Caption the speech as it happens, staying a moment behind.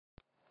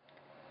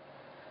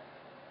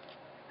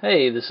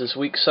Hey, this is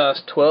Weak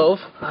Sauce 12.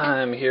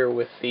 I'm here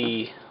with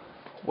the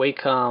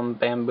Wacom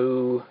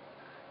Bamboo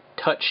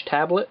Touch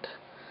Tablet.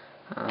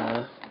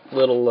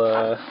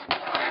 Little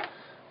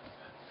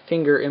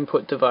finger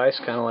input device,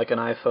 kind of like an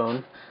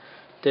iPhone.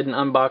 Did an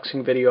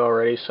unboxing video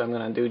already, so I'm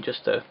going to do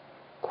just a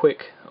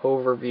quick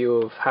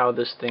overview of how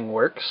this thing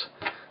works.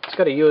 It's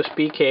got a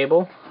USB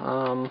cable,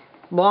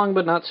 long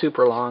but not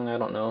super long, I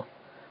don't know,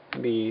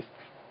 maybe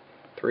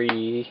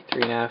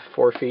 3.5,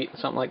 4 feet,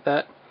 something like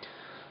that.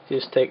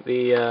 Just take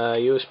the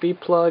USB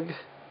plug.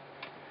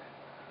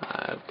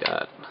 I've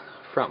got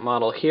front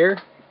model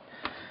here,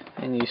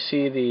 and you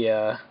see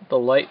the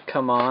light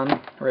come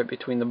on right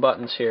between the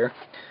buttons here.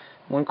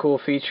 One cool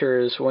feature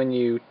is when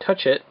you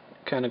touch it,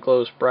 it kind of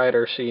glows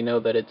brighter, so you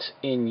know that it's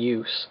in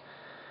use.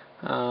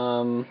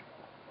 So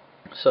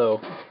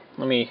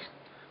let me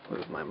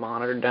move my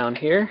monitor down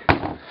here.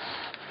 I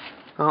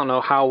don't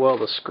know how well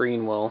the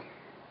screen will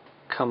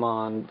come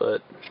on,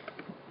 but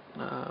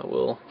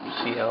we'll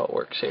see how it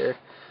works here.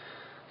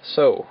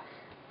 So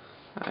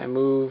I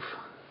move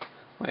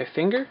my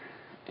finger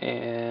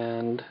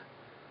and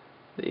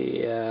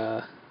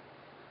the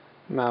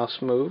mouse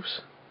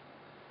moves.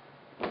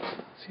 Let's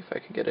see if I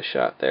can get a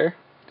shot there.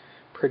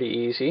 Pretty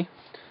easy.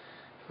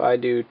 If I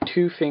do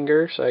 2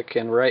 fingers, I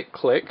can right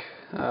click,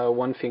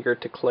 1 finger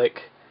to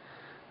click.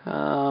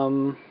 Let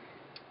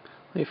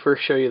me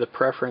first show you the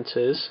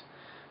preferences.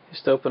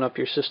 Just open up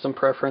your system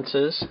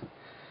preferences.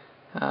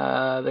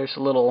 There's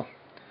a little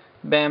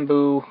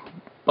bamboo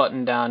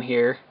button down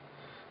here,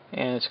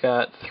 and it's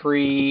got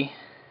 3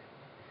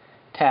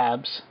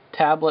 tabs: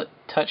 tablet,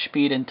 touch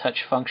speed, and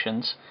touch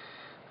functions.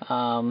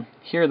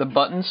 Here are the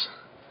buttons.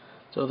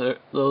 So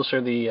those are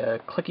the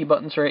clicky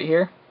buttons right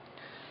here.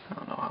 I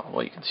don't know how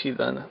well you can see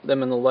them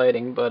in the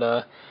lighting,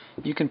 but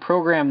you can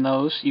program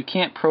those. You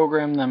can't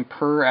program them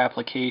per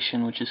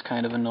application, which is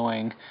kind of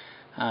annoying,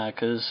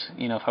 because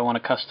if I want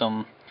a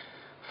custom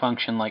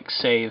function like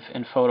save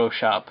in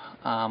Photoshop,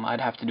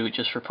 I'd have to do it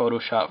just for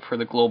Photoshop for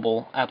the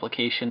global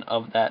application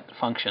of that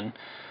function.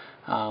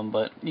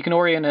 But you can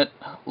orient it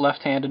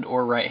left-handed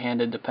or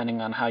right-handed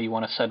depending on how you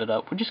want to set it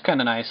up, which is kind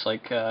of nice.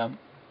 Like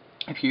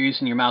if you're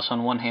using your mouse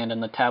on one hand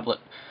and the tablet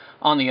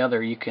on the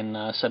other, you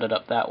can set it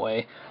up that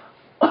way.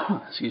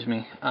 Excuse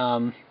me.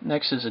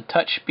 Next is a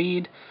touch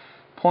speed,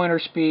 pointer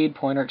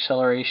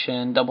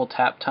acceleration, double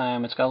tap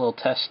time. It's got a little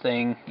test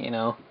thing,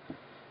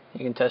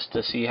 you can test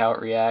to see how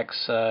it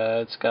reacts.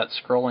 It's got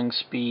scrolling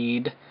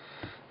speed.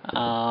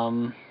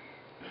 Sorry,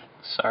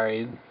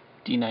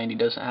 D90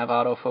 doesn't have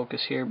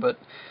autofocus here, but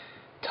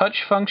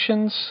touch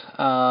functions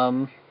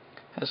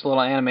has a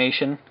little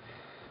animation.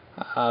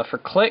 For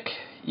click,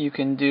 you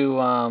can do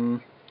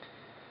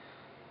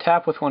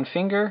tap with 1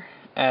 finger,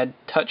 add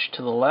touch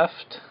to the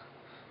left.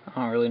 I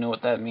don't really know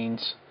what that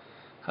means.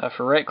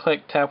 For right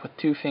click, tap with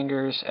 2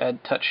 fingers,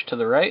 add touch to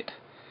the right.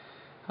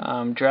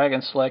 Drag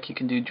and select, you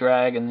can do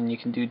drag, and then you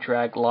can do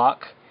drag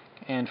lock.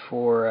 And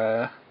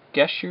for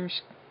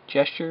gestures,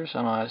 I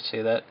don't know how to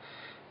say that,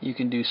 you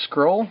can do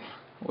scroll,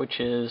 which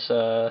is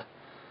kind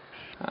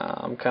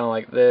of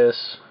like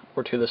this,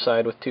 or to the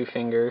side with 2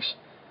 fingers.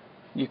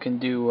 You can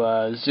do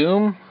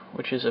zoom,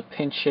 which is a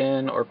pinch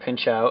in or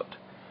pinch out.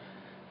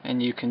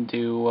 And you can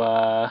do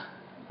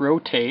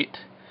rotate,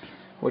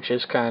 which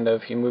is kind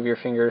of, you move your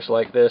fingers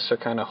like this, or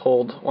kind of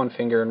hold 1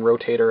 finger and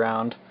rotate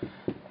around.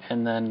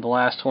 And then the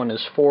last one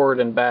is forward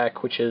and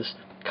back, which is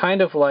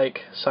kind of like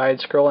side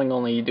scrolling,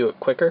 only you do it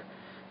quicker.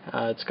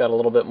 It's got a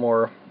little bit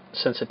more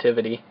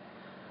sensitivity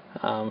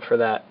for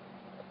that.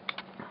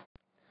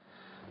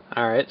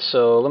 Alright,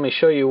 so let me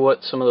show you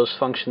what some of those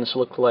functions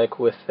look like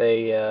with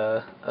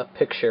a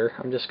picture.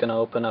 I'm just going to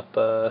open up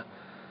a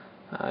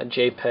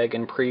JPEG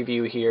and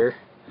preview here.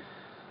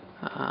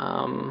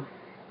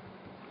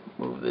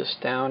 Move this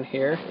down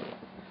here.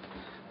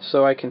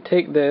 So I can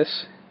take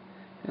this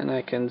and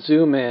I can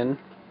zoom in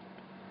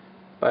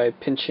by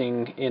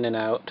pinching in and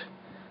out.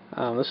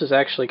 This is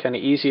actually kind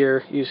of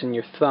easier using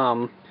your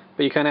thumb,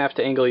 but you kind of have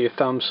to angle your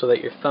thumb so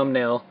that your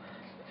thumbnail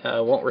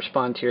won't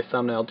respond to your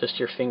thumbnail, just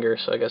your finger,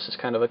 so I guess it's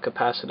kind of a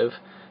capacitive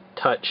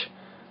touch.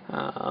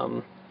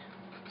 So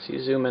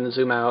you zoom in and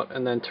zoom out,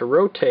 and then to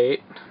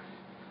rotate,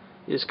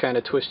 you just kind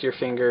of twist your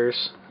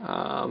fingers.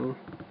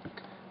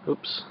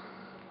 Oops,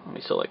 let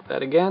me select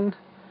that again,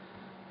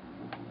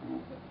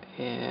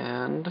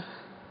 and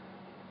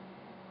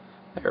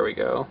there we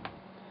go.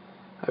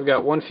 I've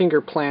got 1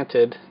 finger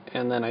planted,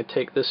 and then I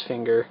take this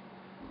finger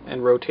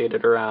and rotate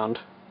it around.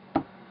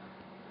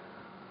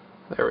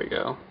 There we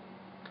go.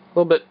 A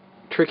little bit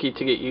tricky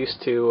to get used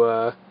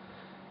to,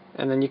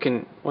 and then you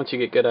can, once you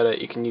get good at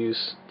it, you can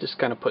just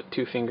kind of put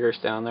 2 fingers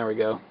down. There we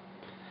go.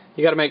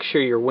 You got to make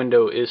sure your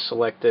window is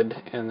selected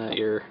and that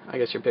your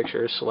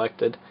picture is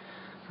selected.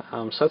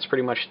 So that's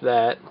pretty much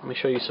that. Let me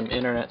show you some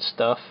internet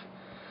stuff.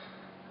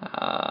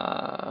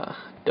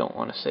 Don't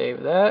want to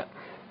save that.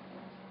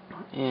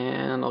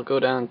 And I'll go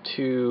down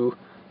to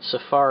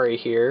Safari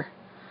here.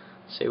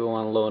 Say we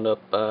want to load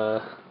up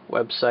a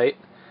website,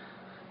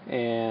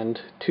 and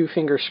 2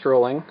 finger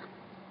scrolling.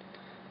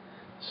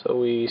 So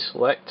we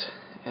select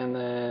and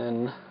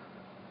then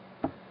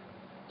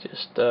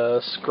Just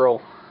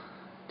scroll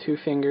 2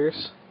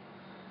 fingers.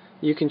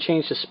 You can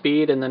change the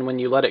speed, and then when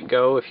you let it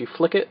go, if you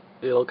flick it,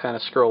 it'll kind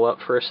of scroll up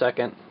for a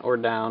second or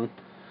down,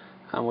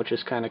 which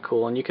is kind of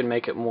cool. And you can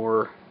make it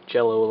more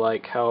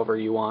Jello-like, however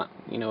you want.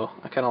 You know,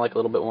 I kind of like a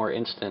little bit more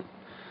instant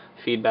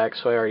feedback,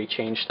 so I already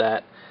changed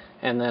that.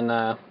 And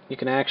then you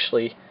can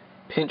actually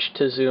pinch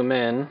to zoom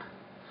in.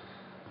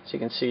 So you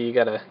can see you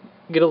gotta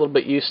get a little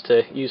bit used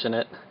to using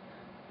it,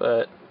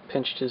 but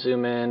pinch to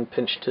zoom in,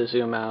 pinch to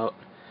zoom out.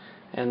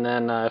 And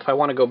then if I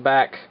want to go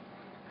back,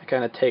 I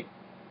kind of take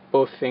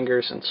both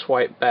fingers and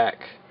swipe back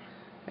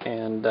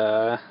and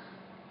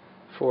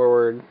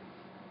forward,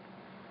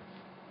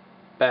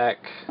 back,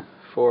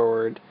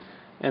 forward.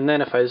 And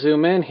then if I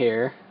zoom in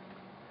here,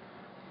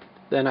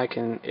 then I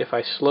can, if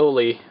I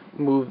slowly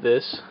move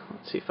this,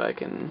 let's see if I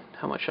can,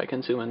 how much I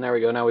can zoom in. There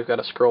we go. Now we've got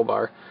a scroll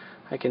bar.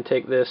 I can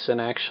take this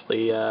and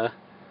actually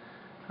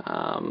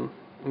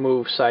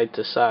move side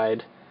to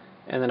side.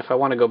 And then if I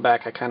want to go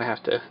back, I kind of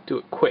have to do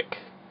it quick.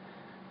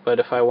 But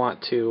if I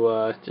want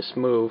to just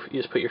move,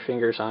 you just put your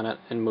fingers on it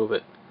and move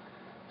it.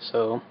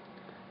 So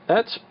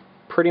that's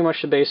pretty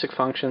much the basic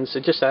functions.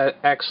 It just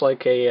acts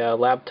like a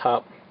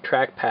laptop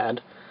trackpad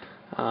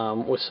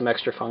with some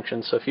extra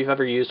functions. So if you've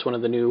ever used one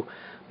of the new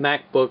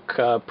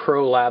MacBook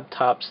Pro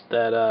laptops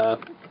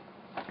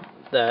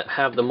that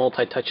have the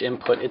multi-touch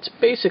input, it's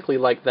basically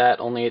like that,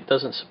 only it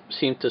doesn't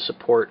seem to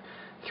support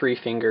 3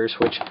 fingers,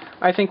 which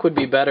I think would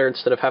be better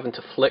instead of having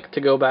to flick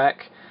to go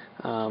back.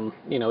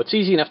 You know, it's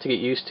easy enough to get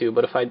used to,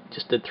 but if I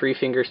just did 3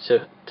 fingers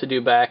to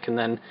do back, and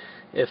then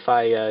if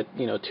I,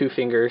 you know, 2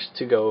 fingers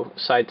to go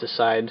side to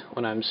side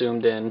when I'm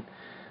zoomed in,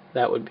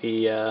 that would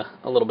be a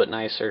little bit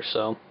nicer.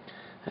 So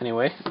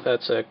anyway,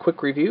 that's a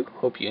quick review.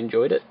 Hope you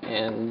enjoyed it,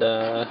 and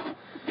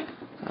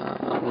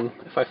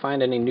if I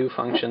find any new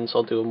functions,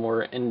 I'll do a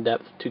more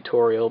in-depth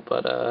tutorial,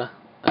 but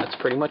that's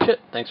pretty much it.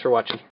 Thanks for watching.